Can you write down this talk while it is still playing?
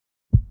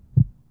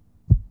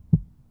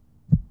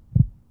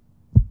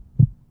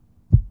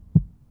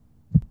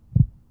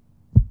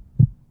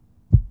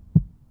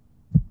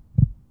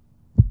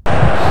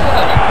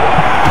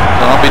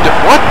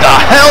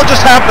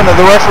happened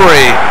to the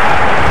referee?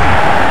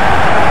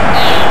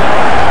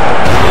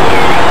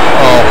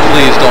 Oh,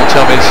 please don't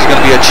tell me this is going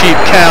to be a cheap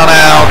count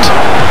out.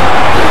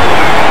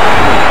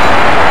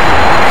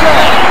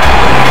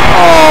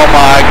 Oh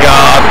my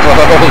God,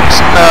 folks,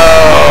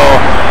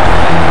 no.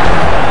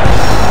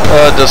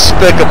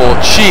 Despicable,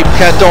 cheap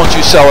count. Don't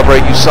you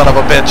celebrate, you son of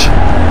a bitch.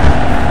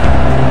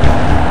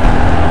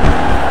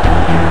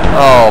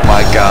 Oh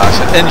my gosh,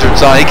 an injured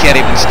son, he can't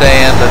even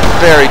stand.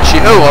 Very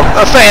cheap. Oh,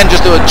 a fan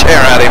just threw a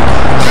chair at him.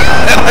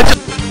 And I just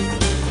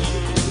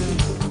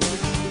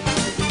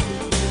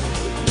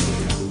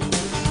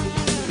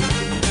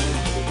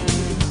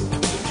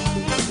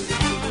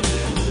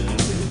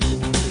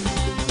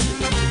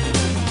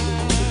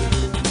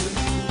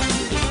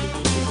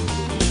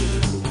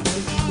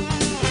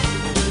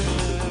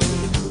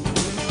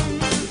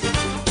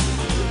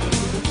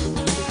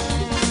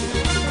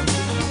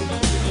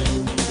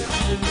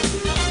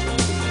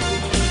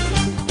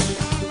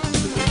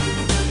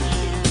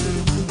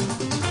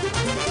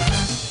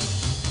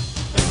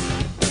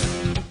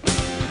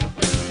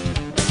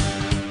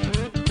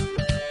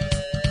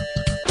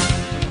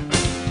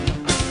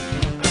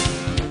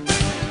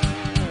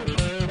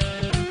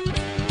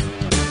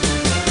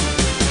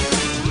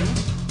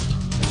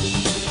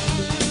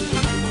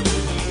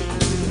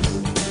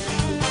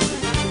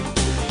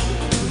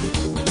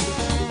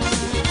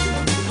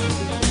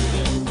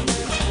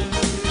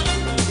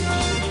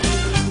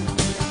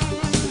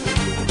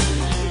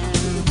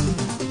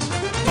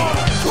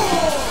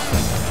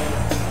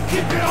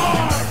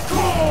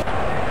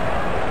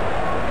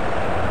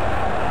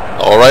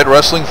Alright,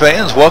 wrestling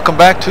fans, welcome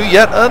back to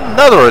yet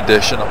another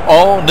edition of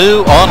all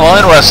new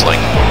online wrestling.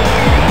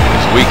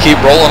 As we keep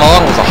rolling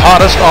on with the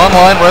hottest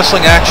online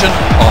wrestling action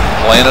on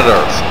planet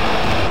Earth.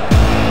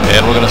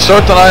 And we're going to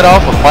start the night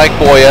off with Mike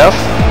Boyeff,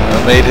 who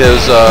made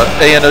his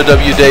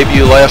ANOW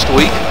debut last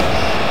week.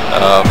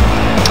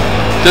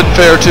 Didn't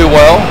fare too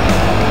well,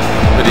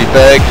 but he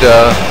begged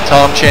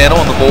Tom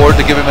Channel and the board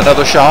to give him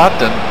another shot,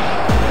 and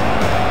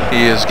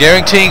he is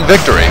guaranteeing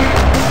victory.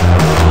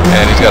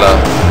 And he's got a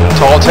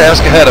tall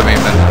task ahead of him,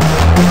 and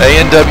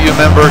ANW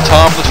member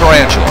Tom the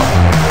Tarantula,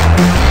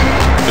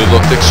 who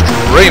looked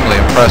extremely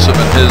impressive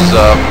in his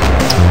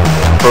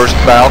first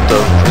bout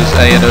of his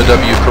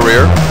ANOW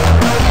career.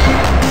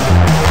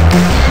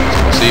 So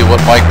we'll see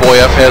what Mike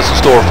Boyeff has in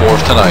store for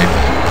us tonight.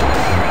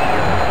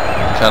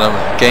 Kind of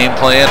game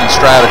plan and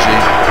strategy.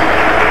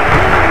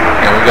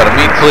 And we've got a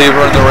meat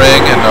cleaver in the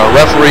ring, and a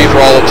referee for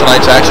all of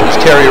tonight's action is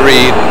Terry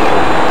Reed.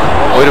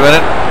 Wait a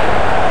minute.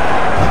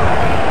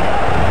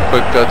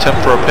 Quick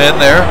attempt for a pin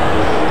there.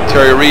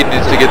 Terry Reed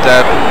needs to get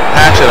that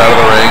hatchet out of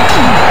the ring.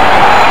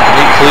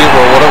 Meat cleaver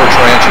or whatever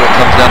tarantula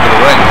comes down to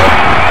the ring. But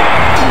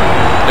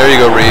there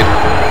you go, Reed.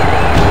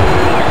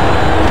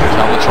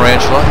 Tom the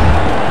Tarantula.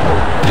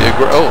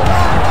 Oh,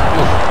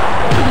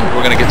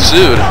 we're gonna get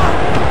sued.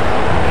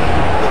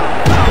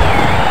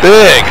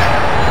 Big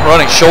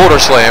running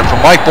shoulder slam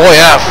from Mike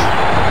Boyeff.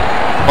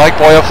 Mike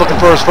Boyeff looking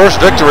for his first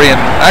victory in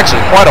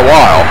actually quite a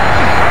while.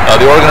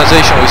 The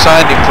organization we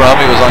signed him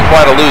from, he was on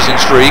quite a losing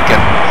streak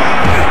and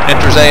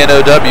enters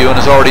ANOW and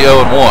is already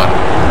 0-1.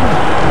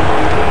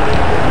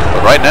 But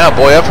right now,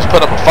 Boyeff has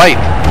put up a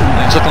fight, and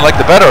he's looking like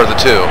the better of the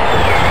two.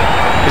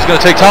 He's going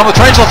to take Tom the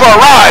Tarantula for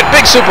a ride.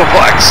 Big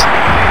superplex.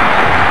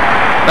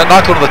 That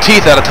knocked one of the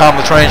teeth out of Tom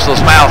the Tarantula's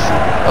mouth.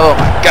 Oh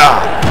my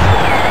God.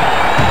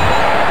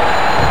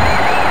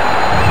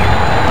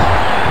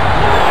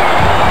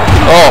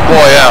 Oh,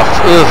 Boyeff.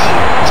 Ugh.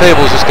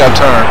 Tables just got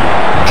turned.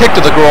 Kick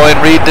to the groin,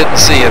 Reed didn't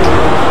see it.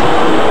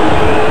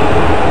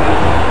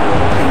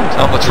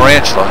 Tom the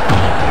Tarantula.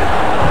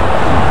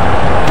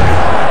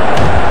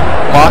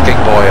 Mocking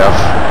Boyeff.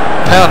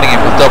 Pounding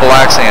him with double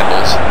axe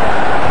handles.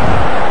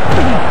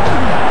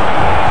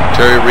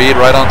 Terry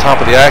Reed right on top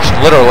of the action,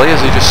 literally,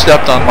 as he just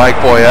stepped on Mike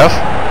Boyeff.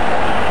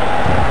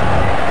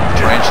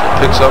 Tarantula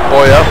picks up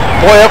Boyeff.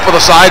 Boyeff with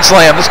a side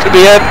slam, this could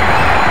be it.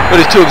 But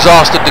he's too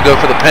exhausted to go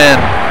for the pin.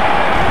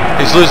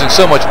 He's losing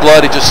so much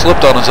blood, he just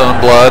slipped on his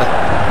own blood.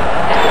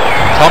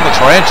 Tom the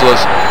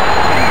Tarantulas.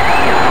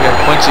 We have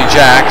Quincy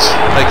Jacks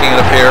making an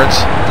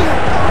appearance.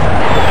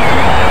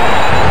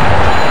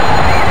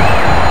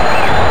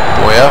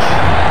 Boyeff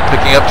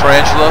picking up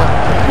Tarantula,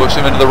 whips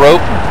him into the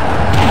rope.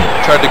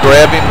 Tried to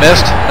grab him,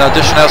 missed. Now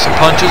dishing out some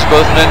punches,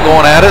 both men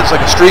going at it. It's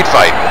like a street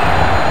fight.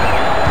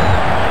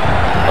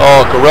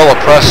 Oh, gorilla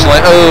press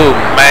slam. Oh,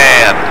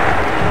 man.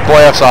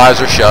 Boyeff's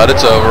eyes are shut.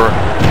 It's over.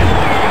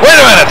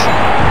 Wait a minute.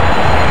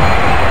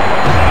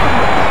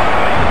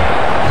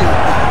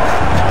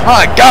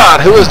 My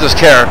God, who is this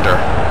character?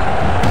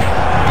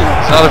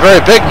 He's not a very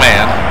big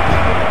man.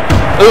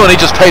 Ooh, and he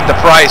just paid the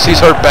price.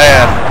 He's hurt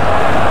bad.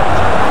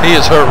 He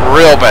is hurt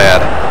real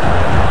bad.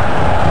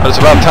 But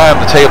it's about time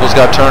the tables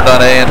got turned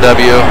on ANW.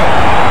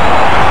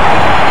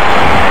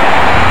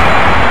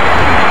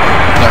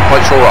 Not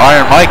quite sure where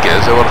Iron Mike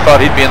is. I would have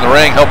thought he'd be in the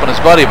ring helping his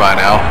buddy by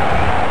now.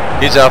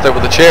 He's out there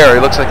with a chair.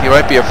 He looks like he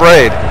might be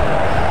afraid.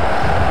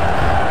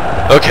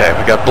 Okay,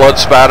 we got blood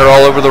spatter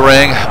all over the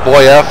ring.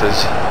 Boyeff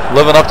is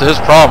living up to his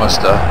promise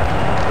to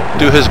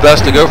do his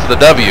best to go for the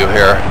W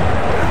here.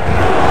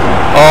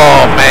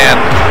 Oh man,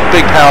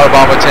 big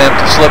powerbomb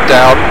attempt, slipped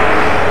out.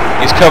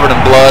 He's covered in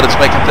blood, it's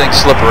making things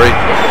slippery.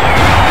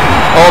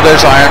 Oh,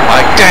 there's Iron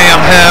Mike, damn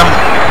him!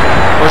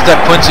 Where's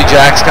that Quincy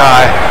Jax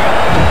guy?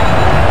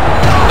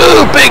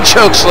 Ooh, big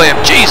choke slam,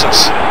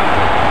 Jesus!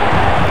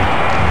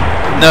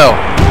 No.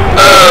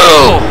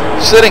 Oh!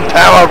 Sitting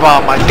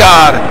powerbomb, my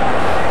God!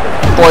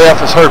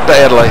 Boyeff is hurt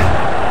badly.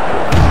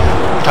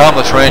 Tom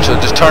the Tarantula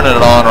just turning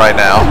it on right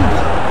now.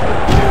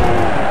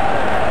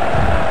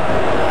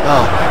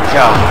 Oh my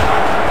God.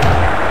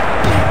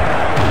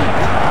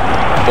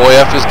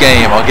 Boyeff is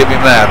game, I'll give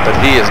him that, but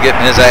he is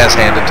getting his ass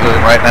handed to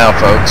him right now,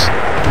 folks.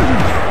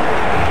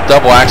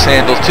 Double axe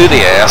handle to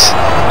the ass.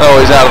 Oh,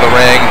 he's out of the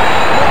ring.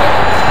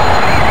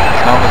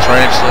 Tom the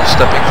Tarantula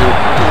stepping through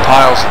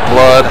piles of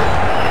blood.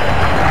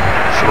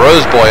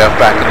 Throws Boyeff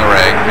back in the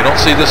ring. You don't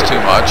see this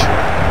too much.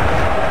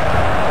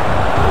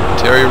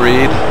 Terry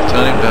Reed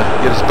telling him to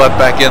get his butt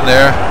back in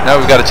there. Now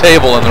we've got a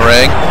table in the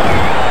ring.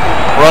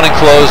 Running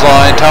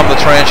clothesline. Tom the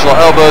Tarantula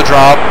elbow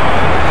drop.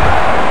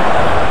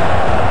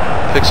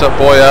 Picks up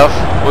Boyeff.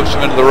 Whips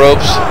him into the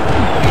ropes.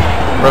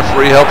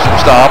 Referee helps him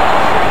stop.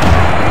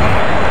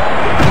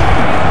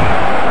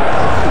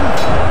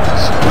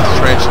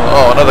 Tarantula.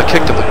 Oh, another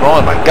kick to the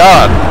groin. My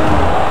God.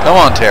 Come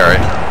on, Terry.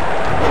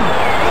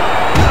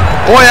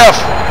 Boyeff.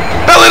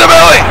 Belly to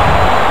belly.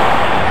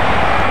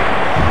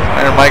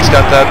 Iron Mike's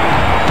got that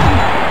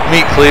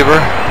meat cleaver.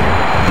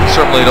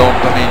 Certainly don't,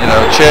 I mean, you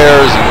know,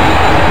 chairs and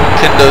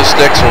kendo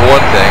sticks are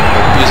one thing,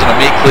 but using a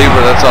meat cleaver,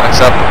 that's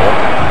unacceptable.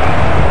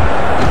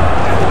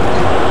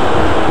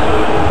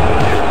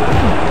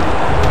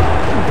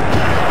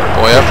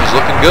 Boyeff is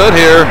looking good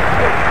here.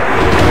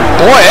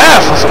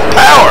 Boyeff with some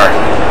power.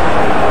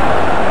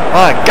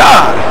 My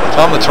God.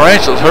 Tom the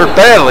Tarantula's hurt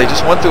badly.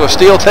 Just went through a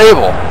steel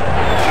table.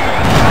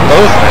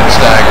 Both men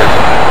staggered.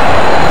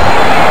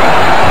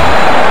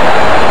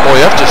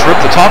 Boyeff just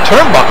ripped the top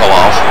turnbuckle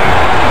off.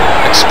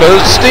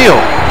 Exposed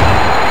steel.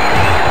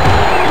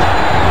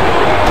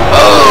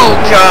 Oh,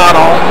 God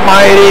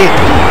almighty.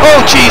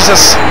 Oh,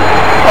 Jesus.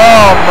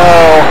 Oh,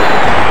 no.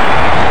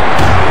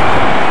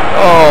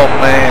 Oh,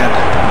 man.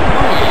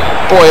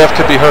 Boyeff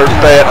could be hurt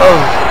bad.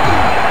 Oh.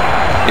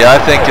 Yeah, I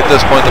think at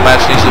this point the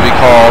match needs to be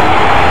called.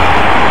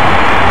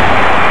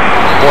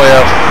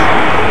 Boyeff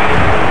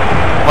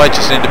might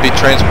just need to be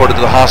transported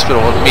to the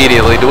hospital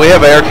immediately. Do we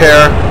have air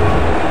care?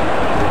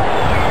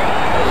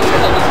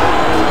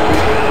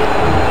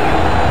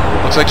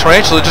 Looks like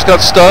Tarantula just got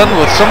stunned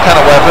with some kind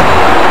of weapon.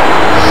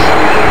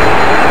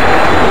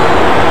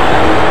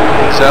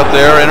 He's out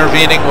there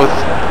intervening with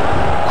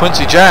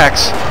Quincy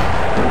Jax.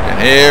 And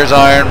here's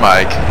Iron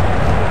Mike.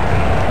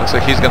 Looks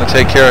like he's going to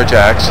take care of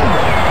Jax.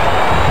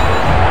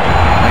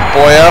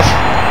 Boyeff.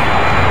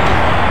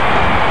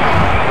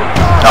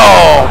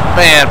 Oh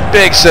man,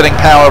 big sitting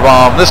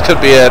powerbomb. This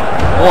could be it.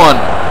 1,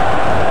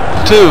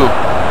 2.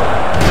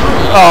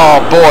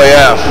 Oh,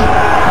 Boyeff.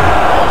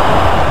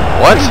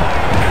 What?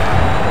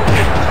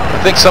 I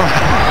think some. 1,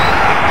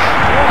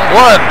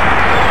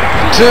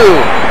 2,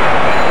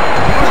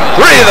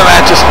 3 of the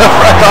match is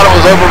over. I thought it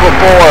was over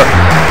before.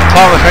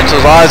 Tom the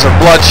Tarantula's eyes are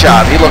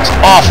bloodshot. He looks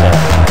awful.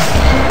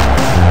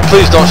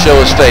 Please don't show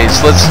his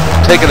face. Let's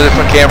take a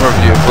different camera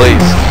view,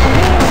 please.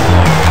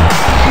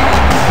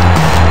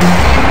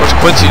 Where's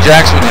Quincy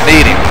Jax when you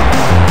need him?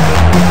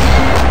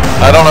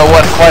 I don't know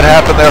what quite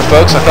happened there,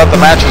 folks. I thought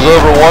the match was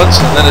over once,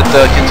 and then it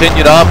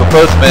continued on, but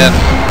both men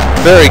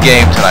very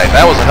game tonight.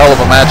 That was a hell of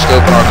a match to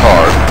open our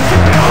card.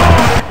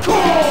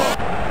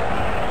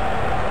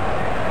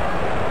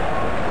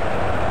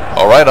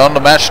 All right, on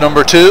to match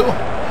number 2.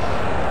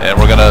 And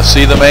we're going to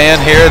see the man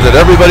here that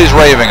everybody's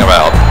raving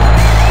about.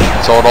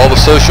 That's what all the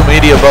social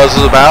media buzz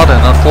is about,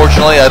 and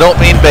unfortunately I don't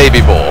mean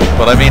Baby Bull,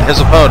 but I mean his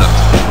opponent.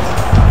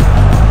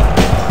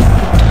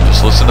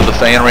 Just listen to the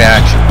fan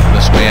reaction.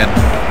 This man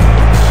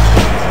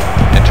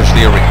enters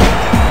the arena.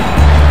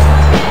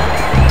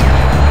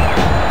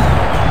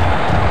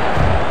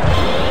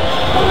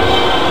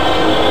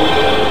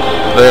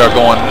 They are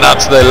going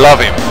nuts. They love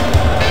him.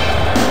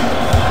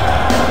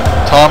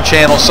 Tom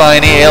Channel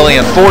signee,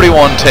 Alien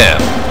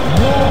 4110.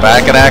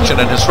 Back in action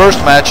in his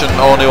first match in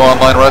All New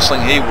Online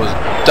Wrestling. He was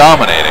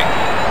dominating.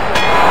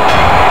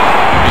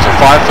 He's a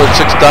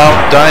 5'6"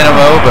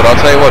 dynamo, but I'll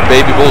tell you what,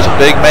 Baby Bull's a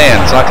big man.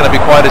 It's not going to be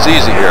quite as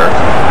easy here.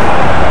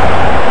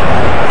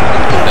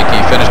 I think he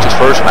finished his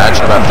first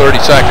match in about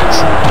 30 seconds.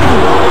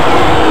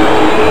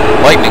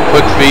 Lightning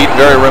quick feet,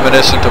 very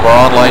reminiscent of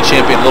our online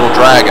champion Little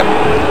Dragon.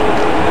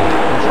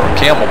 For a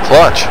camel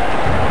clutch.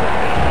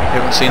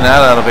 Haven't seen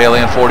that out of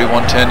Alien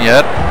 4110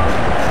 yet.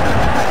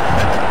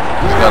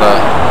 He's got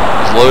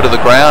he's low to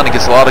the ground. He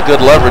gets a lot of good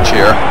leverage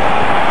here.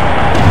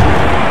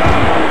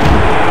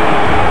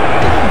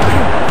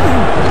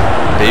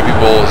 Baby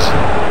Bull is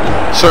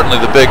certainly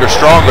the bigger,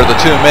 stronger of the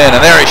two men,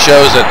 and there he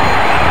shows it.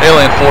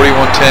 Alien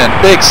 4110,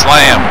 big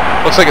slam.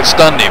 Looks like it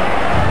stunned him.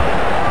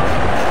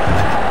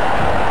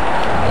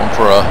 Going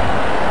for a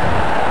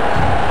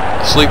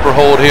sleeper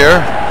hold here.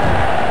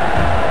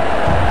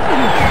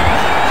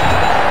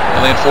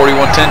 Alien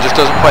 4110 just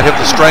doesn't quite have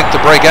the strength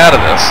to break out of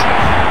this.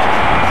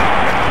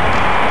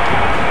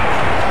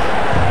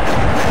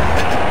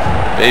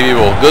 Baby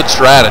Bull, good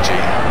strategy.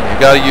 You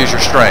got to use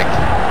your strength.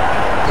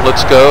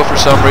 Let's go. For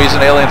some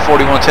reason, Alien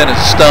 4110 is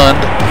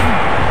stunned.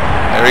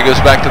 There he goes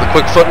back to the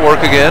quick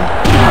footwork again.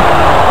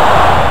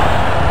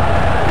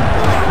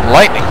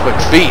 Lightning quick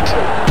feet.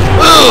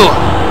 Ooh!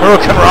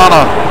 Hurricane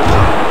Rana.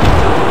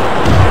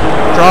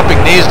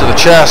 Dropping knees to the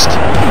chest.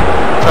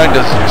 Trying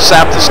to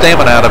sap the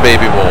stamina out of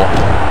Baby Bull.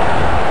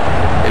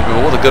 Baby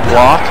Bull with a good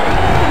block.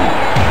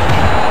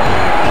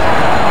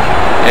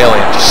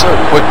 Alien just so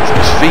quick with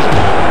his feet.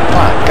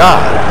 My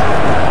God.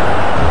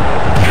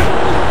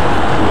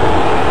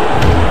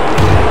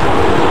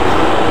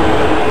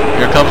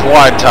 Here comes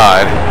Wide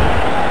Tide.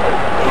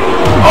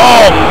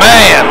 Oh,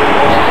 man.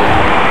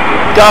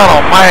 God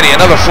almighty,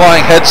 another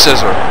flying head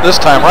scissor. This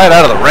time right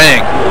out of the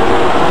ring.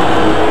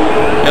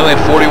 Alien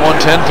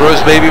 4110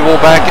 throws Baby Bull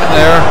back in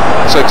there.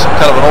 Looks like some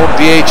kind of an old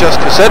VHS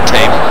cassette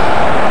tape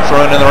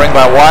thrown in the ring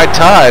by Wide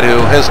Tide,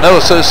 who has no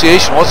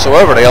association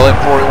whatsoever to Alien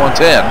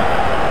 4110.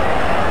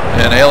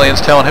 And Alien's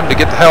telling him to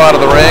get the hell out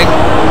of the ring.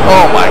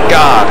 Oh my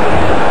God.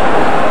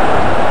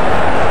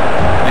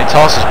 And he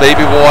tosses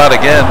Baby Bull out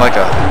again like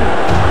a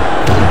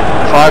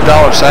 $5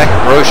 sack of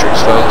groceries,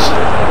 folks.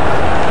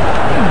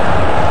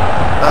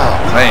 Oh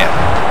man.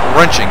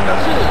 Wrenching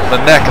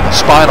the neck and the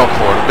spinal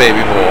cord of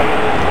Baby Bull.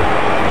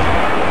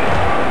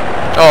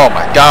 Oh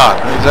my God.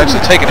 He's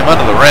actually taking him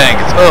under the ring.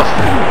 It's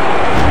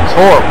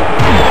horrible.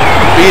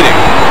 Beating.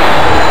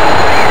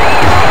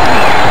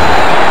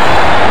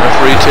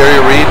 Referee Terry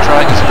Reed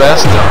trying his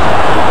best to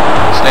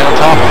stay on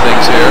top of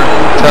things here.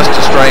 Test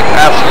of strength,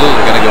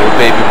 absolutely going to go with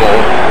Baby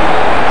Bull.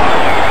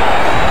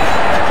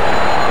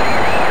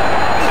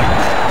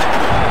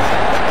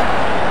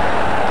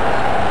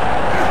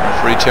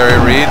 Referee Terry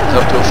Reed is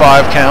up to a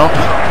 5 count.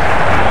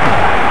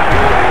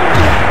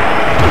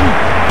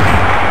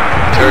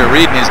 Terry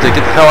Reed needs to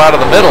get the hell out of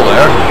the middle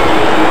there.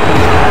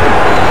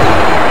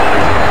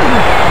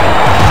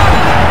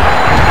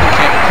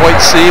 Quite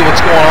see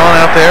what's going on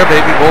out there.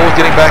 Baby Bull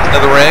getting back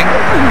into the ring.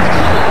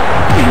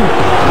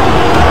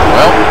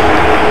 Well,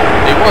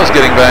 he was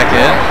getting back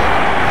in.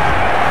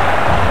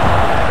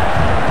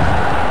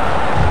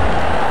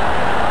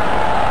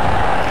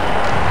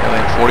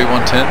 Alien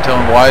 4110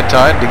 telling Wide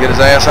Tide to get his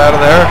ass out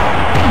of there.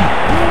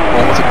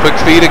 One with a quick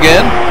feed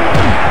again.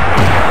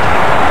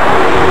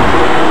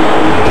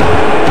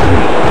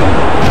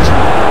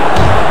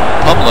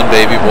 Pummeling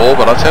Baby Bull,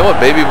 but I'll tell you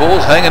what, Baby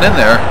Bull is hanging in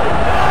there.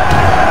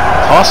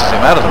 Tosses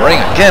him out of the ring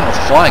again with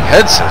a flying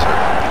head scissor.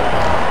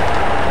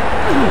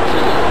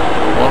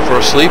 One for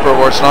a sleeper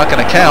where it's not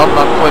going to count.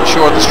 Not quite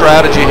sure of the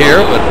strategy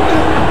here, but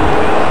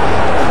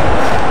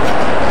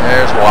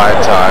there's Wide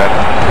Tide.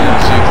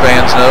 As you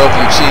fans know, if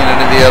you've seen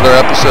any of the other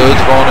episodes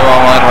of All New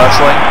Online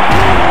Wrestling,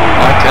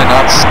 I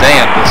cannot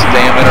stand this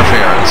damn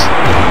interference.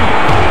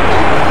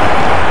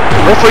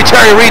 Referee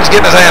Terry Reed's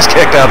getting his ass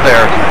kicked out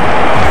there.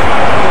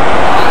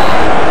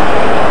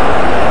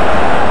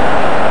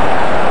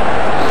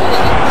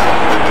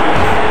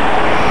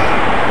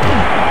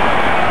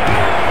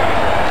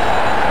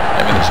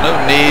 No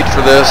need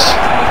for this.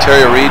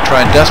 Terry Reed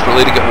trying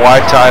desperately to get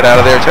Wide Tide out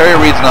of there. Terry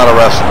Reed's not a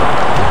wrestler.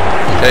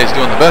 Okay, he's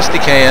doing the best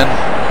he can.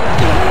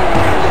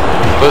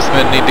 Both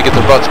men need to get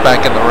their butts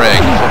back in the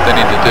ring. That's what they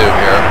need to do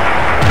here.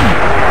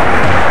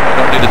 We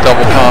don't need a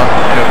double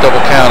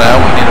count out.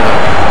 We need a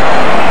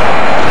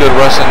good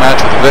wrestling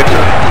match with a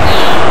victor.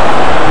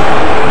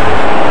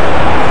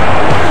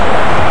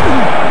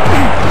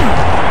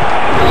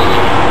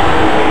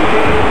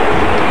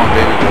 Come on,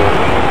 Baby Bull.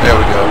 There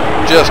we go.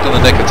 Just in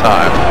the nick of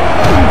time.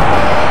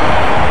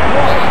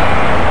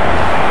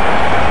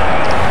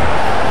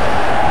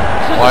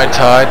 Wide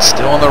Tide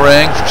still in the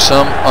ring for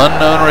some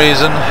unknown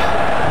reason.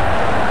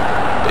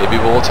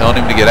 Baby Bull telling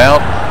him to get out.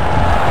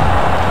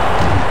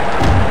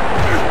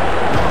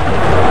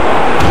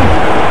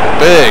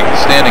 Big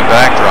standing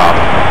backdrop.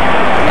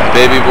 And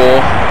Baby Bull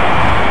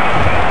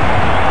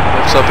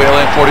lifts up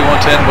Alien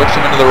 4110, whips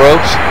him into the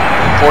ropes.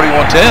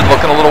 4110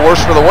 looking a little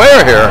worse for the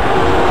wear here.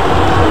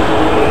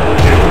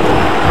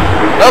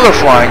 Another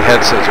flying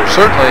head scissor.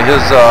 Certainly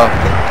his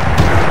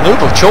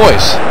move of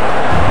choice.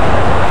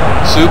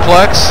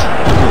 Suplex.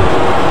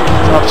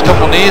 Drops a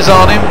couple knees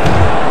on him.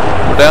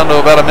 We're down to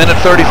about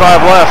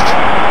 1:35 left.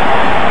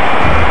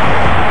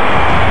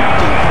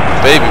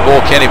 Baby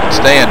Bull can't even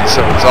stand. He's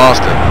so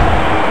exhausted.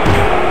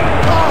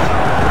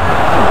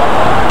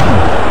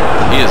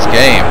 He is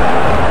game.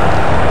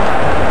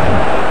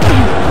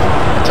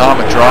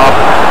 Atomic drop.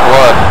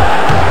 Blood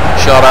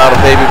shot out of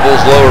Baby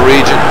Bull's lower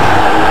region.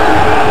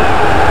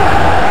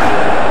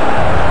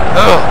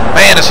 Oh,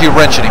 man, is he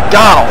wrenching him.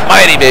 God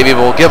almighty, Baby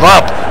Bull, give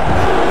up.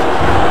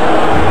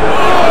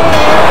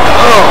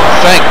 Oh,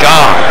 thank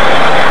God.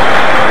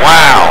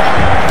 Wow.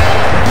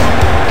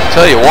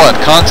 Tell you what,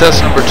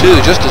 contest number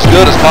 2, just as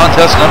good as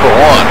contest number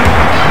 1.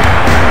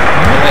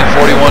 And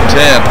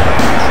 4110,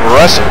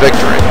 impressive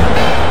victory.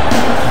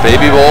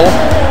 Baby Bull,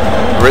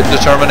 grit and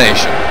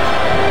determination.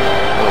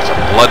 Oh, it's a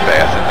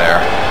bloodbath in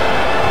there.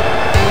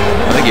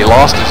 I think think he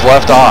lost his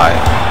left eye.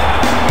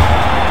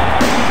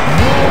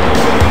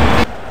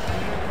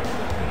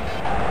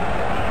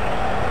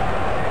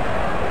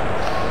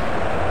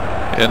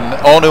 In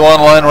All New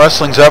Online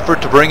Wrestling's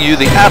effort to bring you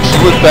the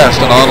absolute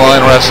best in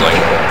online wrestling,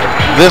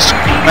 this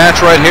match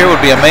right here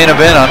would be a main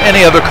event on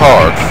any other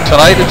card.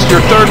 Tonight it's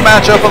your third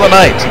matchup of the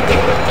night,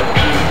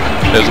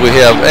 as we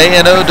have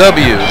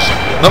ANOW's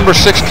number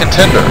 6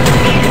 contender,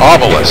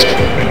 Obelisk,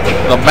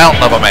 the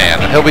mountain of a man,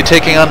 and he'll be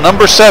taking on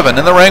number 7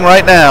 in the ring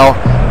right now,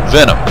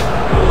 Venom.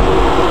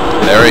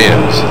 There he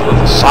is. Look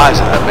at the size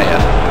of that man.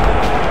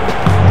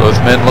 Both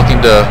men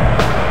looking to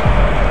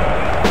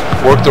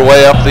work their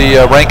way up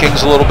the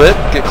rankings a little bit,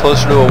 get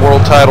closer to a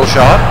world title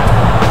shot.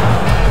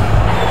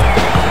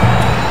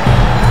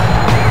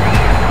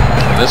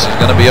 And this is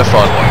going to be a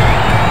fun one.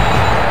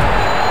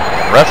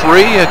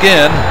 Referee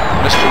again,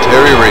 Mr.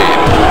 Terry Reed.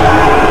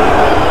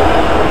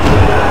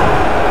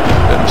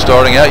 Been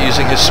starting out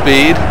using his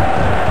speed.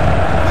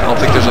 I don't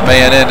think there's a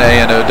man in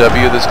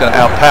ANOW that's going to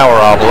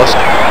outpower Obelisk.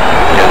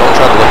 Yeah, don't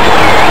try to look at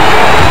him.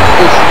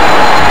 Oof.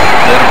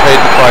 Then paid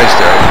the price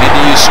there. You need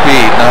to use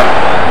speed, not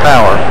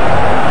power.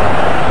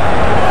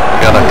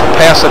 Got a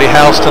capacity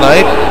house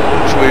tonight,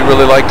 which we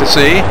really like to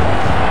see.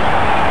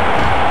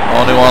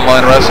 All New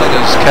Online Wrestling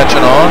is catching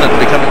on and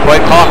becoming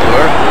quite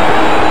popular.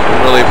 We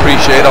really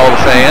appreciate all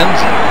the fans,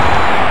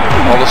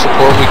 all the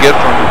support we get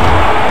from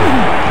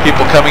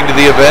people coming to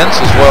the events,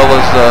 as well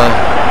as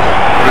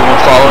everyone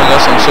following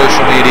us on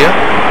social media.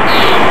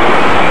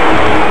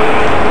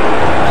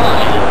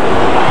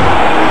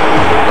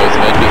 Both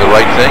men do the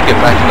right thing, get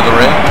back into the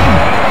ring.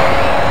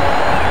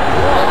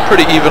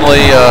 Pretty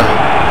evenly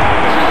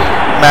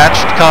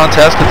matched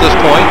contest at this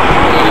point.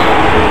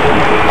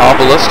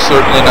 Obelisk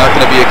certainly not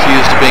going to be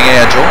accused of being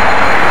agile.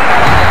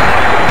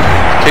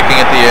 Kicking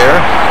at the air.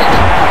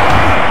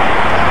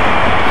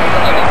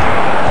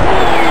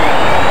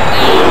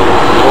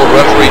 Old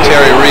referee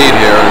Terry Reed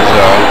here is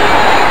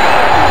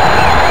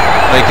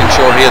making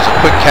sure he has a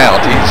quick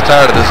count. He's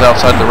tired of this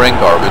outside the ring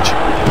garbage.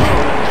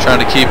 He's trying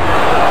to keep...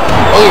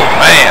 Oh,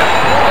 man!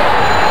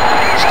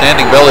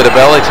 Standing belly to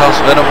belly, toss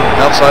Venom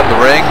outside the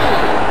ring.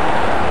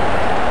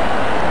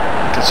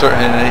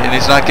 And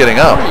he's not getting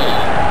up.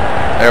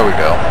 There we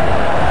go.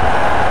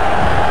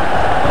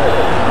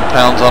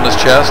 Pounds on his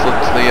chest,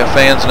 lets the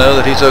fans know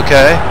that he's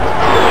okay.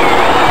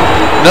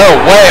 No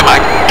way,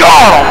 my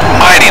God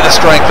almighty, the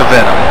strength of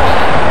Venom.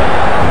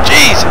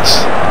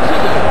 Jesus.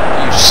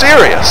 Are you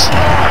serious?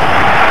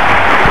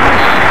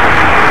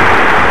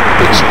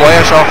 Big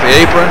splash off the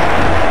apron.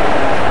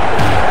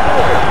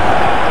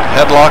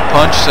 Headlock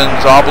punch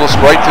sends Obelisk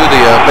right through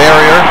the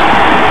barrier.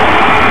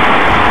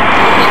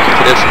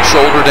 Could have some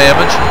shoulder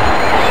damage.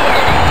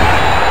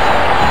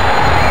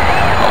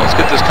 Well, let's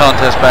get this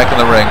contest back in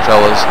the ring,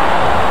 fellas.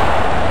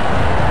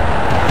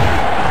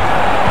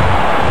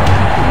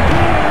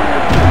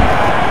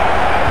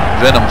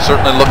 Venom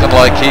certainly looking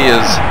like he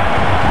is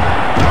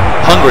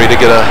hungry to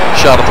get a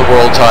shot at the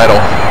world title.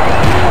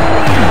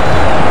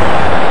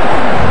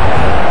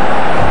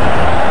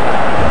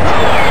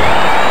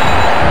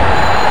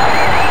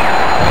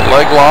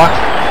 Leg lock,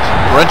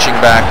 wrenching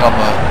back on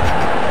the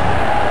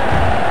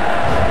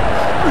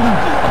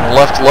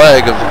left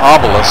leg of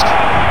Obelisk.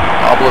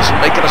 Obelisk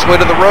making his way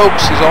to the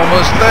ropes. He's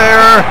almost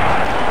there.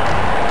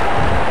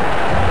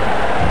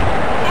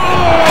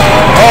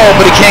 Oh,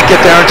 but he can't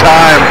get there in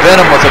time.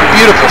 Venom with a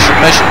beautiful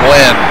submission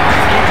win.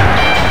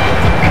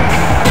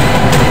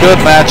 Good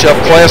matchup,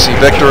 classy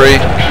victory.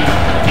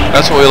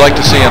 That's what we like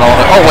to see in all.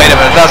 Oh, wait a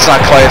minute, that's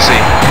not classy.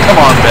 Come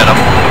on, Venom.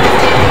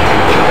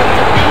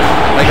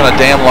 Making a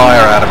damn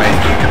liar out of me.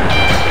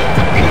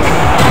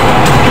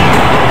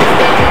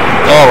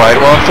 Alright,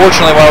 well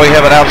unfortunately while we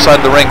have an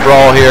outside the ring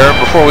brawl here,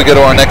 before we go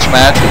to our next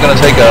match, we're going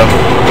to take a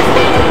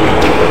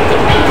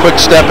quick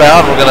step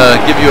out. We're going to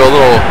give you a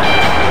little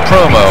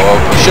promo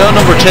of show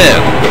number 10.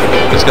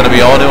 It's going to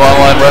be All New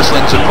Online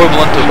Wrestling's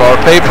equivalent of our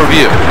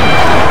pay-per-view.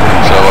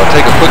 So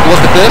take a quick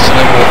look at this and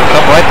then we'll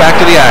come right back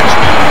to the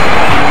action.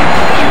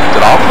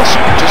 Did Obelisk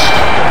just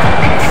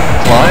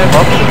climb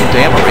up to the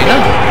damn arena?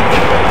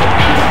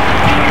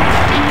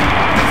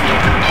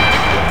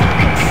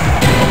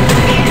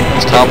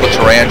 Top of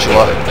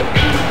Tarantula.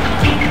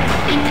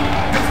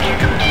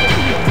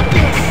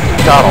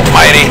 God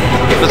almighty.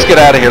 Let's get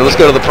out of here. Let's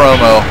go to the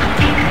promo.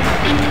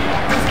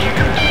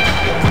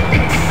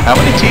 How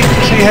many teeth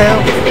does he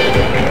have?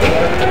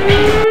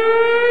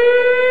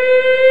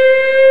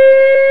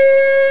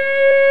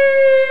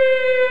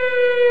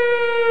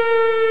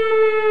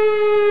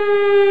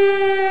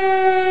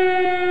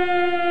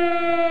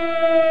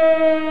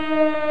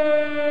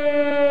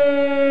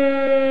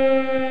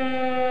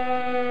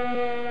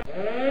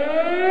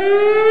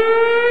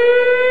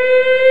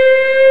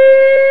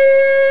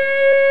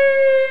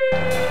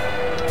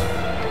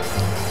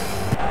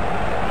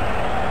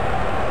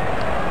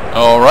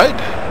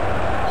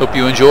 Hope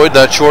you enjoyed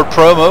that short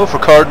promo for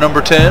card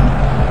number 10.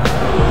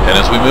 And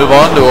as we move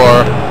on to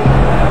our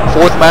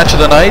fourth match of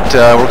the night,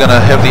 we're going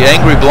to have the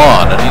Angry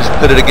Blonde, and he's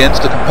pitted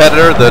against a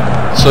competitor that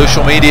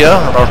social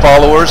media and our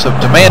followers have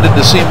demanded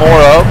to see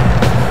more of.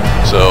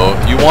 So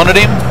you wanted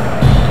him,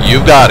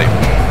 you've got him.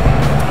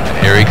 And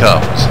here he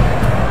comes.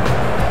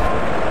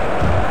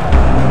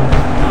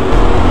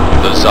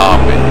 The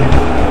Zombie.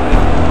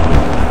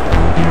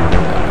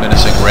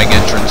 Menacing ring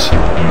entrance,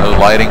 no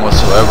lighting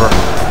whatsoever.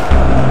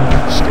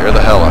 Scare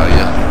the hell out of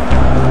you.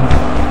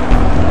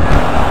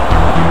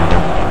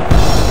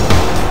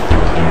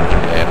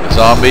 And the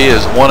Zombie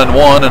is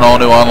 1-1 in All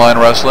New Online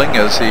Wrestling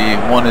as he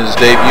won his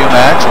debut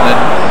match and then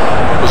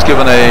was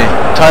given a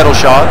title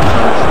shot,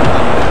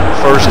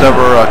 first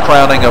ever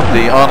crowning of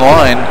the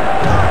online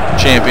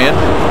champion,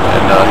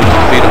 and he was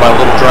defeated by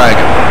Little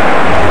Dragon.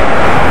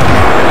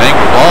 And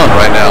Angry Blonde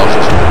right now is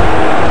just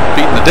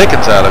beating the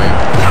dickens out of him.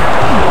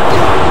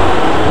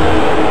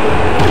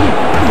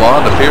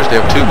 Blonde appears to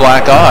have 2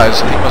 black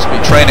eyes, and he must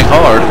be training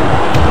hard.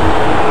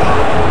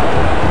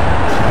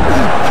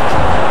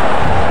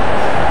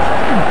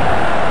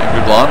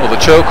 Angry Blonde with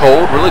a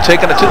chokehold, really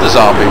taking it to the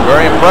Zombie.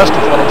 Very impressed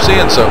with what I'm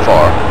seeing so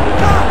far.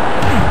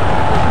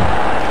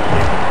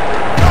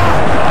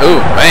 Oh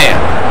man!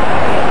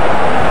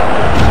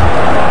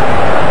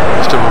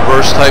 Just a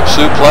reverse type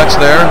suplex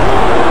there.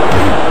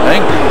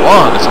 Angry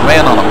Blonde is a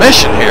man on a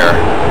mission here.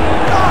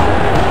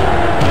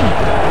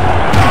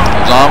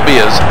 The Zombie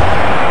is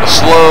a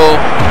slow,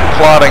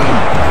 plodding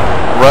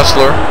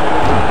wrestler.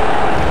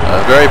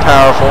 Very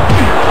powerful.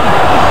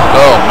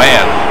 Oh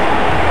man.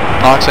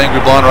 Knocks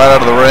Angry Blonde right out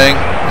of the ring.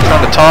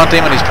 Trying to taunt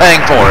him and he's paying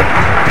for it.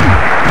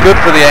 Good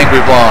for the Angry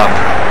Blonde.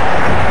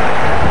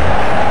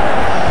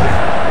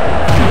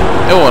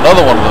 Oh,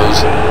 another one of those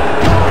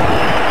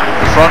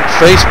front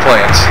face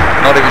plants.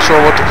 Not even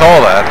sure what to call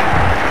that.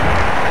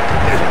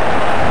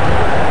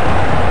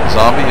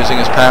 Zombie using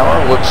his power,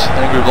 whips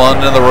Angry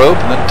Blonde into the rope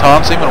and then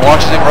taunts him and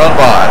watches him run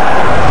by.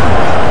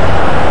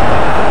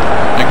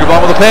 Angry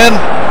Blonde with a pin.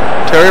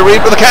 Terry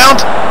Reed with a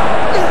count.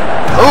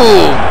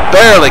 Ooh,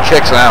 barely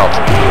kicks out.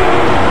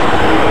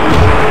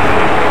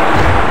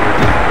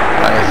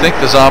 I think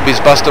the Zombie's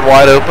busted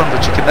wide open,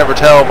 but you can never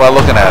tell by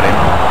looking at him.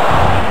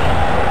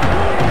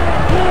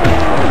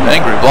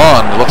 Angry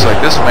Blonde, it looks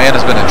like this man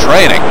has been in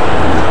training.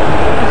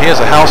 He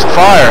has a house of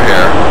fire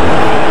here.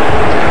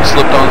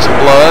 Slipped on some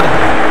blood.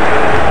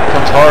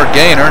 Comes hard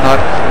gainer,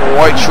 not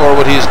quite sure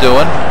what he's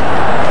doing.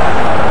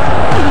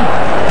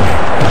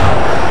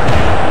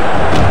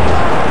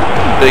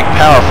 Big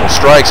powerful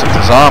strikes at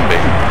the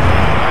Zombie.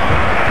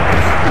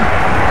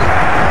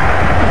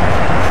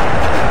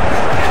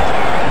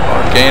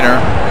 Hard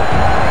gainer.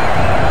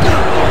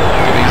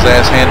 Getting his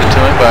ass handed to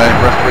him by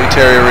referee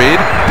Terry Reed.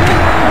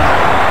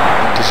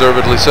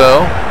 Deservedly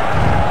so.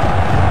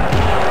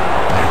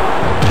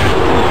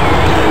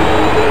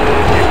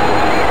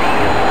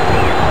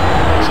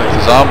 Looks like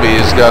the Zombie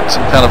has got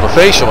some kind of a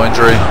facial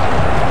injury.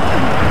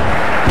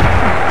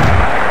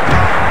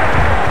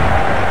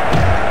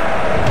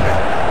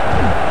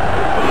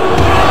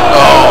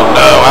 Oh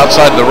no,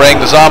 outside the ring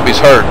the Zombie's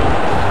hurt.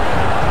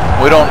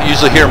 We don't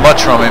usually hear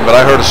much from him, but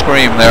I heard a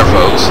scream there,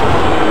 folks.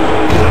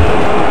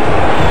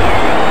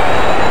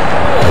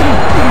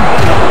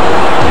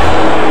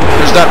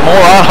 That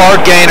moron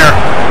hard gainer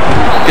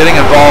getting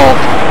involved.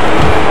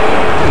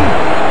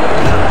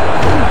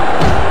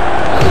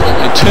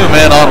 And 2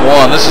 men on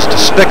 1. This is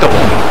despicable.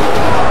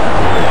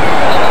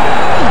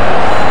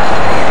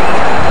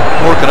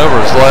 Working over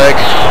his leg.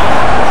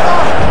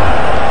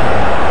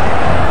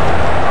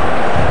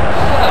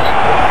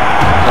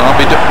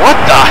 What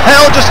the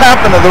hell just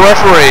happened to the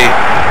referee?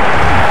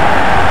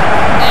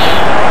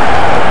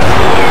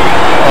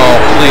 Oh,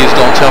 please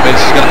don't tell me this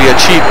is going to be a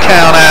cheap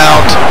count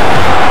out.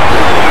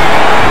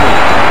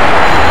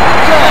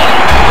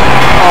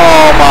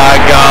 Oh my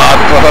God,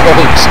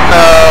 folks,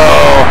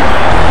 no.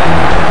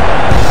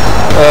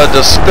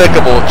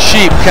 Despicable,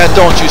 cheap,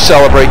 don't you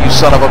celebrate, you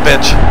son of a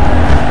bitch.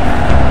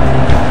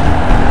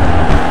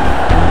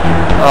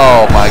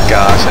 Oh my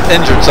gosh, an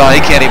injured Zombie,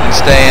 he can't even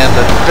stand,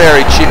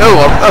 very cheap.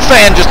 Oh, a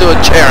fan just threw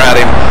a chair at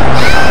him.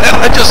 And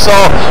I just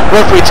saw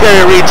referee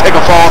Terry Reed take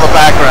a fall in the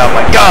background.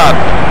 My God,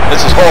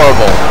 this is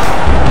horrible.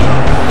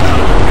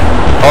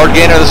 Hard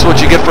gainer, this is what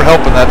you get for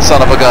helping that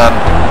son of a gun.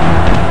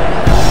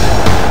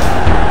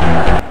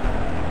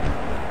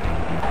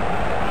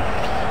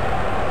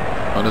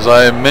 As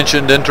I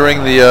mentioned,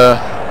 entering the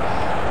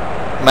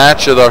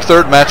match of our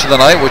 3rd match of the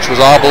night, which was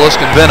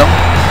Obelisk and Venom,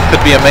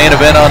 could be a main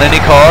event on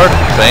any card.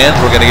 Fans,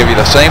 we're going to give you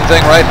the same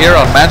thing right here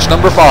on match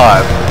number 5.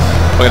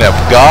 We're going to have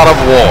God of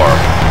War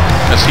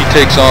as he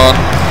takes on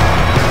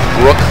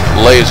Brook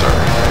Lazer,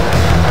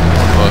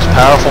 one of the most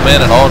powerful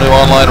men in All New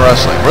Online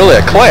Wrestling. Really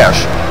a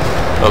clash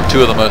of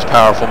 2 of the most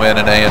powerful men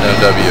in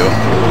ANOW. He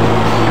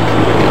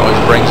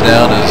always brings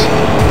down his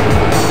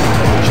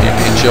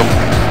championship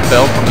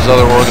belt from his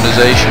other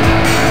organization.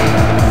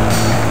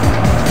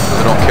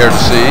 I don't care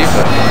to see,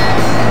 but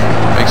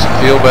makes him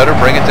feel better.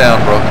 Bring it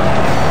down, Brook.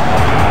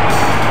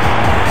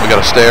 We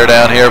got a stare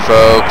down here,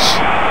 folks.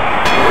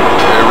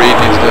 Terry Reed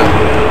needs to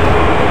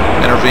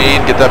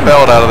intervene, get that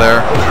belt out of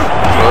there.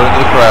 Throw it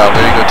into the crowd.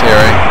 There you go,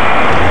 Terry.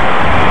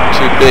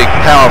 2 big,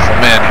 powerful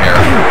men here.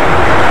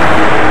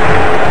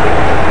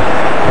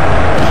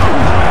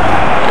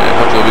 And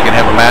So we can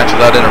have a match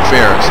without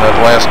interference. That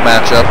last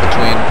matchup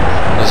between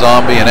the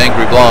Zombie and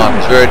Angry Blonde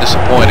was very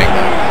disappointing.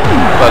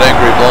 But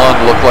Angry Blonde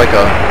looked like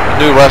a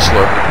new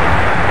wrestler.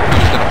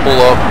 He was going to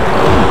pull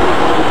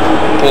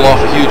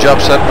off a huge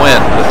upset win,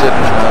 but it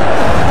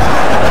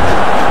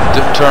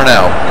didn't turn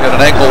out. We got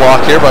an ankle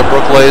lock here by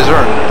Brook Lazer,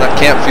 and that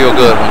can't feel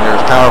good when you're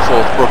as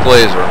powerful as Brook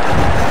Lazer.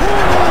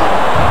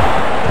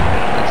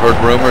 I've heard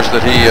rumors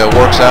that he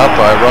works out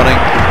by running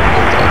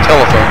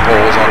telephone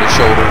poles on his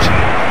shoulders.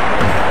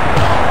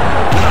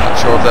 Not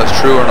sure if that's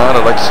true or not.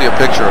 I'd like to see a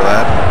picture of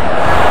that.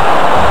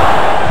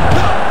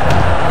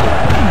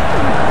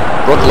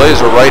 Brook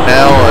Lazer right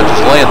now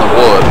just laying the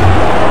wood.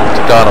 It's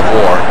a God of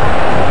War.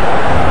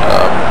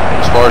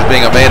 As far as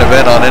being a main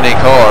event on any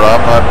card,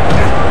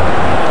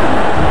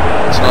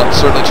 it's not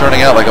certainly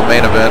turning out like a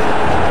main event.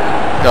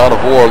 God of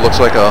War looks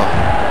like a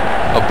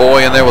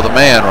boy in there with a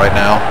man right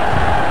now.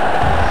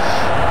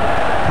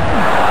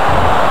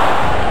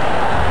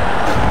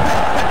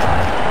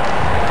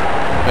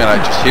 Man, I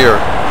just hear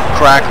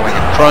crackling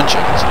and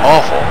crunching. It's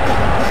awful.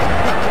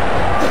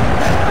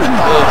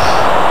 Ugh.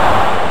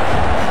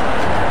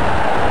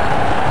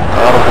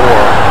 God of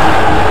War.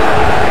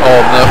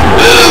 Oh no.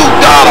 Ooh,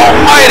 God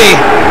almighty!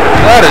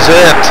 That is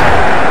it.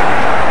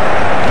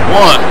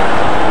 One.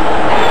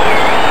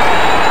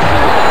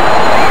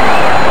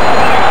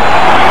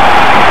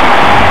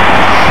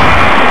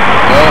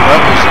 Well,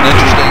 that was an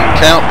interesting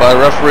count by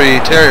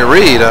referee Terry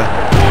Reed. Not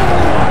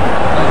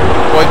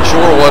quite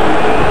sure what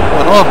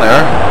went on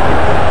there.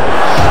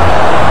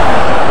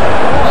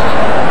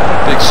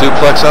 Big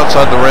suplex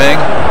outside the ring.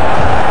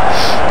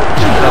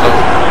 Some kind of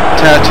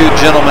tattooed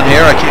gentleman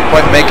here. I can't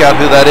quite make out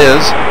who that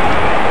is.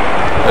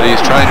 But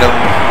he's trying to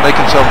make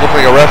himself look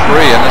like a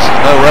referee, and this is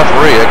no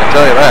referee, I can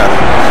tell you that.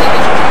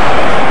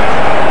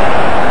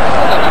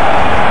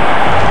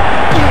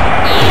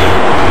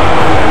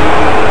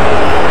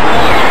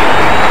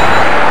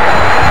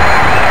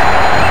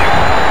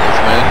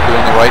 Both men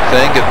doing the right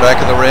thing, getting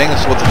back in the ring.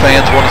 This is what the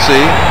fans want to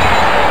see.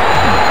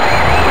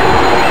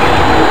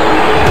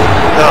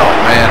 Oh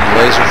man,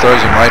 Lazer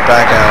throws him right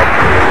back out.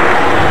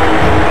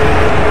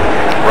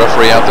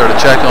 Referee out there to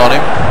check on him.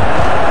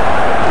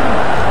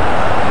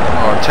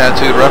 Our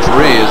tattooed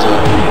referee is a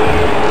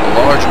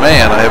large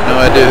man. I have no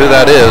idea who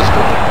that is,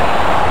 but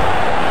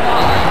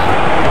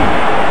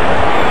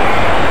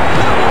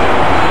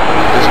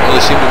doesn't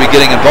really seem to be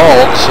getting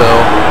involved, so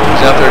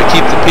he's out there to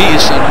keep the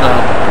peace, and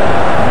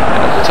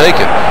we'll take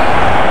it.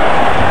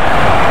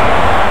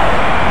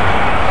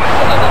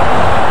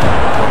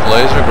 Brook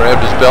Lazer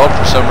grabbed his belt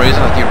for some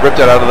reason, like he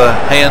ripped it out of the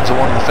hands of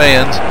one of the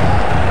fans.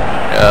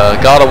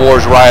 God of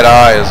War's right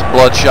eye is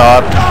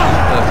bloodshot,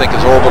 and I think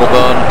his orbital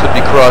bone could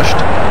be crushed.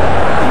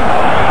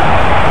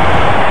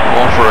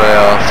 Going for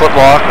a foot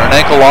lock or an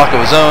ankle lock of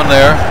his own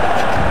there.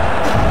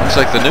 Looks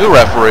like the new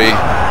referee,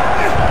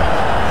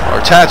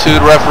 our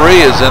tattooed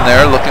referee, is in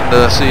there looking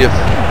to see if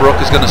Brook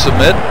is going to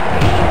submit.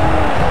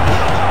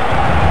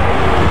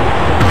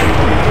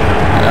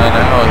 And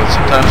now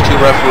sometimes two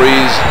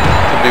referees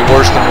can be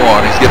worse than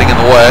one. He's getting in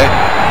the way.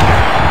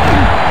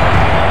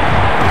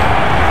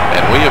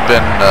 And we have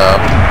been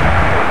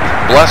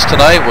blessed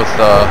tonight with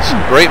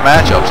some great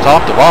matchups,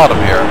 top to bottom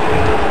here.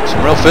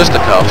 Some real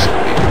fisticuffs.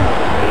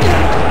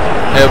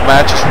 We have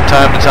matches from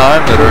time to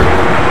time that are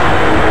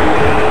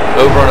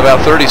over in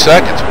about 30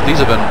 seconds, but these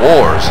have been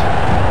wars.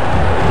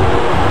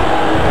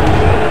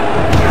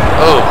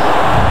 Oh,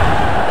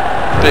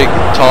 big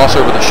toss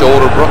over the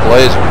shoulder. Brook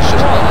Lazer is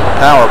just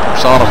power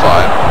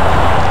personified.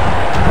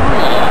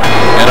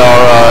 And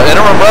our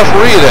interim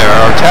referee there,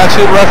 our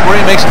tattooed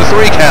referee, makes the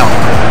 3 count.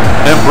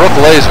 And Brook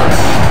Lazer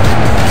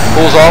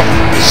pulls off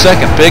his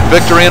second big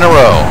victory in a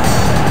row.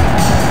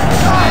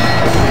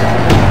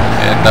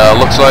 And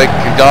looks like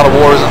God of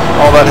War isn't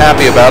all that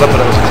happy about it,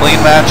 but it was a clean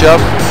matchup,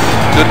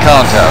 good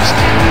contest.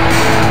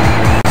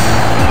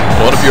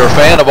 Well, if you're a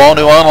fan of all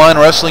new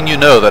online wrestling, you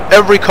know that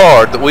every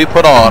card that we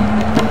put on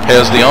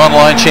has the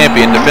online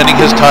champion defending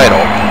his title.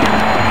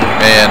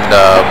 And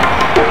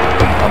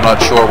I'm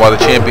not sure why the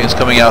champion's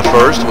coming out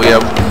first. We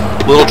have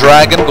Little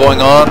Dragon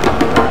going on,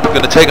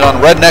 going to take on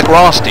Redneck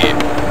Rosteen.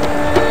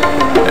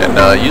 And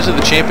usually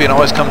the champion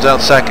always comes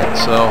out second,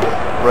 so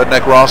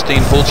Redneck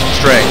Rosteen pulled some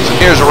strings. And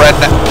here's a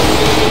Redneck.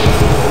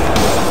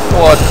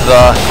 What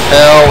the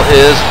hell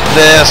is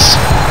this?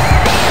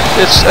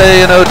 It's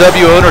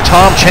A&OW owner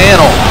Tom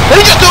Channel. Did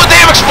he just do a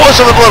damn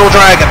explosive with Little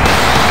Dragon?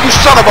 You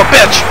son of a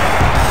bitch!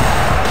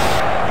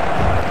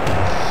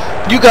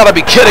 You gotta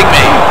be kidding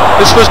me.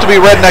 This is supposed to be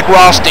Redneck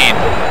Rosteen.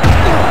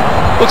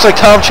 Looks like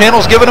Tom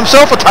Channel's giving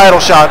himself a title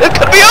shot. It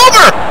could be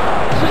over!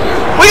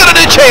 We got a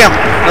new champ!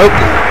 Nope.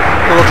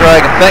 Little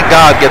Dragon, thank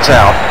God, gets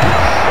out.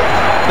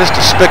 This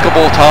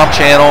despicable Tom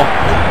Channel.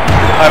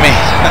 I mean,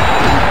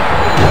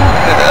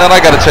 and I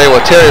got to tell you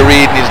what, Terry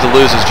Reed needs to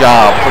lose his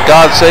job. For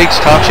God's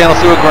sakes, Tom Channel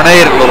threw a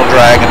grenade at Little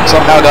Dragon and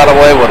somehow got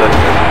away with it.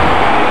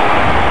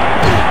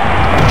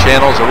 Tom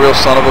Channel's a real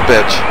son of a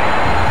bitch.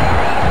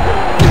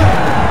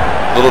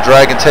 Little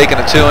Dragon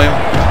taking it to him.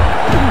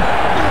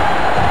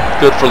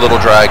 Good for Little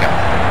Dragon.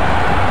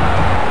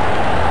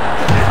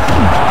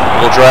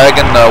 Little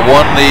Dragon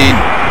won the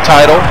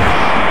title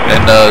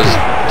and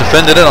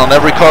defended it on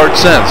every card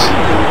since.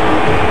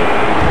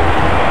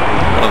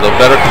 One of the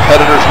better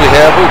competitors we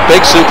have. Ooh,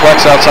 big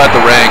suplex outside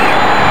the ring.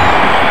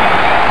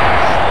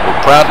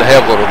 We're proud to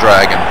have Little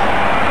Dragon.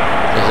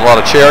 Does a lot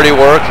of charity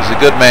work. He's a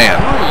good man.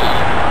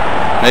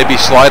 Maybe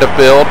slight of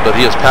build, but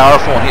he is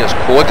powerful and he is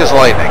quick as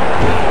lightning.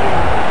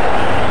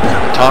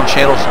 Tom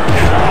Channel,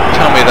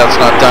 tell me that's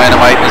not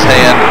dynamite in his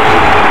hand.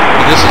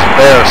 I mean, this is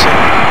embarrassing.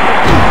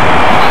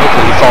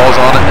 Hopefully he falls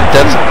on it and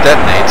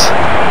detonates.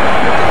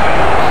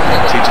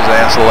 Teaches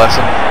Ass a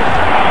lesson.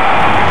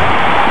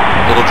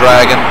 Little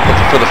Dragon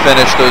looking for the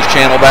finish. Throws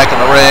Channel back in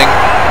the ring.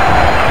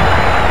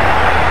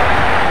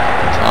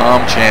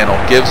 Tom Channel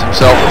gives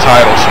himself a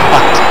title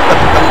shot.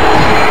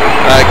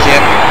 I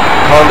can't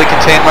hardly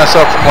contain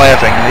myself from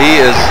laughing. He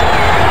is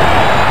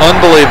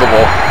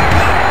unbelievable.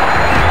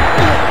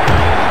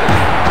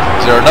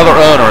 Is there another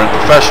owner in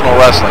professional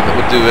wrestling that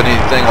would do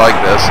anything like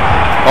this?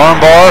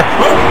 Armbar.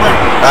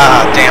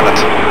 Ah, damn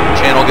it.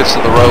 Channel gets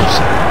to the ropes.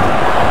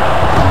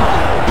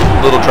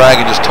 Little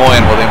Dragon just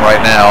toying with him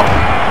right now.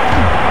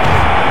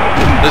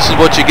 This is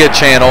what you get,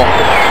 Channel.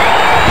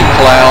 You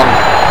clown.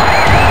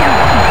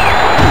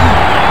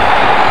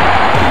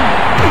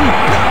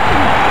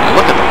 And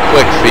look at the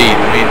quick feet.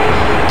 I mean,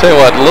 tell you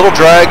what, Little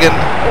Dragon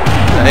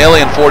and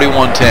Alien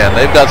 4110,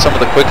 they've got some of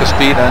the quickest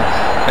feet.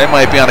 They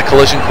might be on a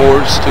collision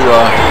course to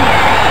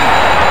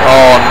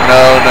oh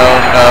no, no,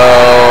 no.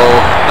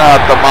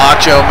 Not the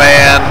Macho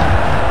Man.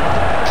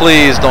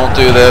 Please don't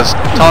do this.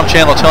 Tom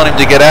Channel telling him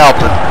to get out,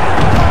 but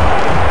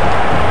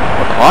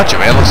Macho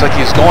Man looks like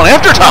he's going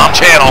after Tom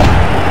Channel.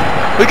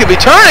 We could be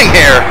turning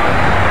here.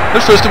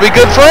 They're supposed to be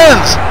good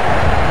friends.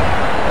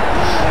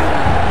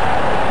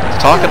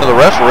 He's talking to the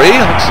referee.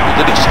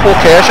 Did he just pull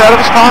cash out of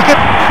his pocket?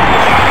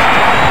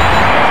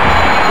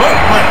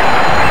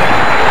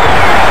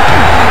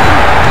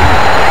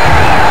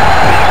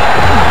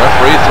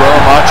 Referee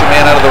throwing Macho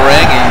Man out of the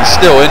ring. He's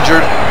still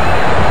injured.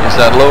 He's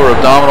that lower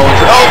abdominal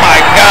injury. Oh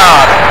my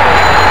God!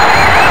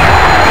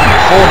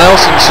 Full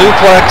Nelson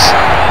suplex.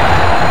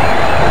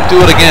 Do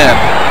it again.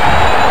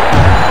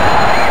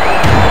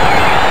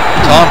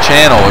 Tom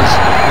Channel is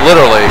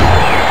literally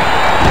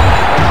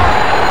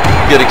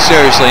getting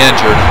seriously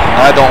injured.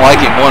 I don't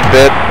like him one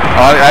bit.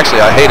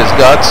 Actually, I hate his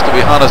guts, to be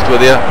honest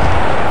with you.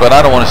 But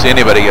I don't want to see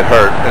anybody get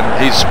hurt. And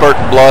he's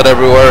spurting blood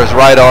everywhere. His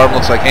right arm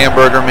looks like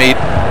hamburger meat.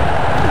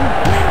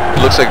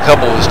 It looks like a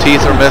couple of his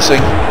teeth are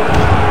missing.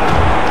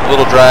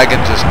 Little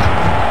Dragon just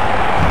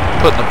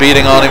putting a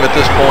beating on him at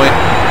this point.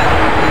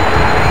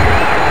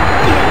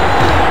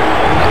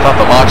 I thought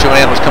the Macho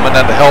Man was coming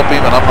down to help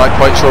him, and I'm not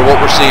quite sure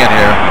what we're seeing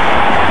here.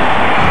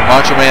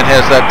 Macho Man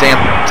has that damn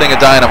thing of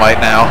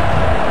dynamite now.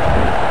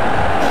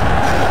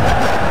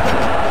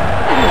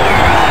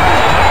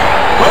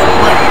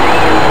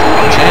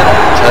 Channel,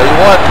 tell you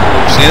what,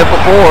 we've seen it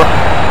before.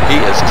 He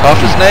is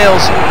tough as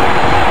nails.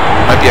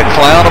 Might be a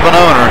clown of an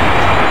owner,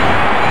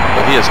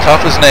 but he is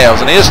tough as nails.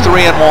 And he is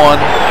 3-1,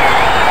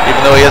 even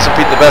though he hasn't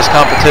beat the best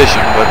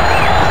competition, but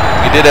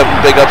he did have a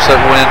big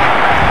upset win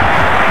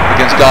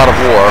against God of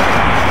War.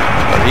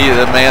 But he is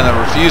a man that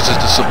refuses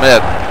to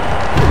submit.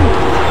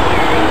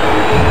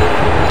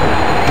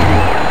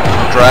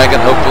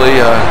 Dragon hopefully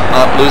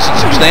not losing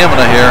some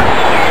stamina here.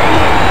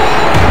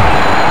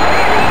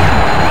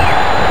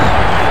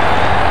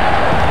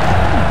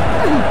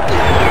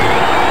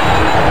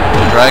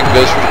 Dragon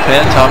goes for the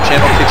pin. Tom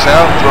Channel kicks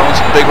out, throwing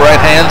some big right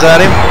hands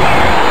at him.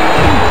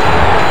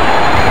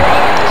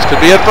 This could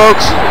be it,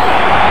 folks.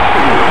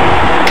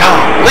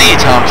 Golly,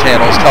 Tom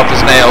Channel is tough as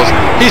nails.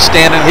 He's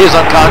standing, he's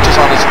unconscious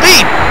on his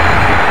feet.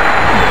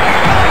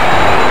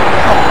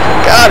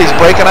 God, he's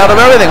breaking out of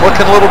everything. What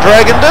can Little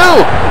Dragon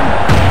do?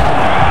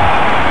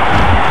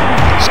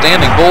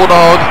 Standing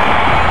Bulldog.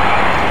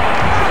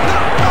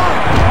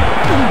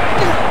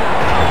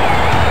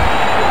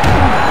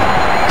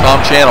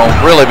 Tom Channel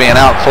really being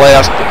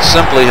outclassed, but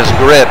simply his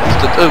grit.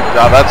 Oh,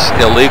 God, that's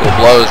illegal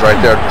blows right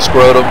there to the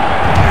scrotum.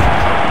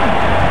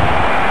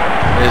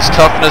 His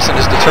toughness and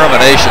his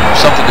determination are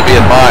something to be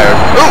admired.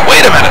 Oh,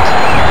 wait a minute.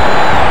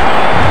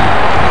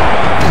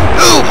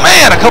 Oh,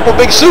 man, a couple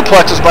big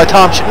suplexes by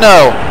Tom Channel.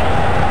 No.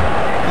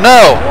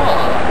 No!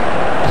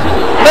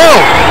 No!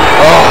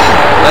 Oh,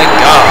 thank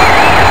God.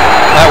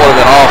 That would have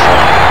been awful.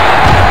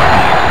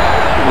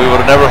 We would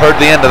have never heard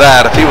the end of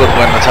that if he would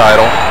win the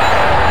title.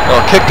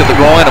 Well, a kick to the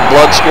groin and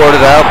blood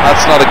squirted out.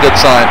 That's not a good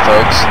sign,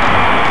 folks.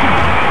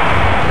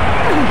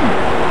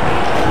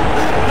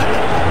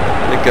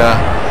 I think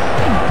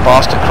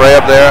Boston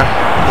Crab there.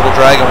 Little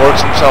Dragon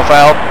works himself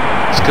out.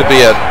 This could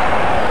be it.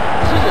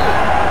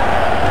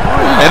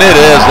 And it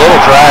is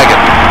Little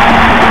Dragon.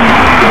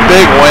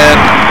 Big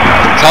win.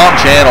 Tom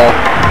Channel,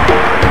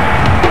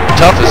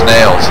 tough as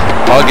nails.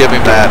 I'll give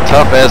him that.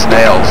 Tough as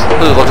nails.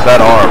 Ooh, look at that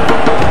arm.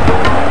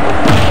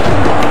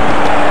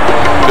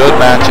 Good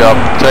matchup.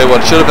 Tell you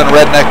what, it should have been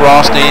Redneck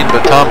Rosteen,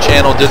 but Tom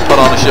Channel did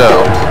put on a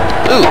show.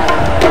 Ooh,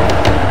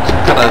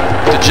 some kind of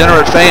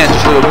degenerate fan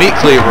just threw a meat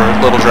cleaver at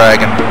Little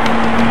Dragon.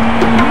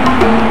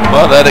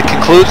 Well, that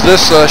concludes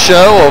this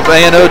show of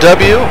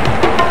ANOW.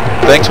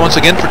 Thanks once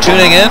again for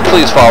tuning in.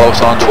 Please follow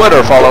us on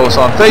Twitter, follow us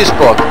on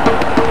Facebook,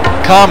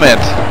 comment,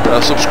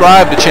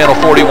 subscribe to Channel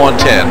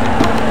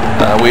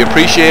 4110. We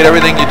appreciate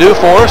everything you do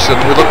for us, and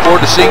we look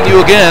forward to seeing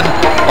you again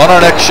on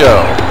our next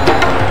show.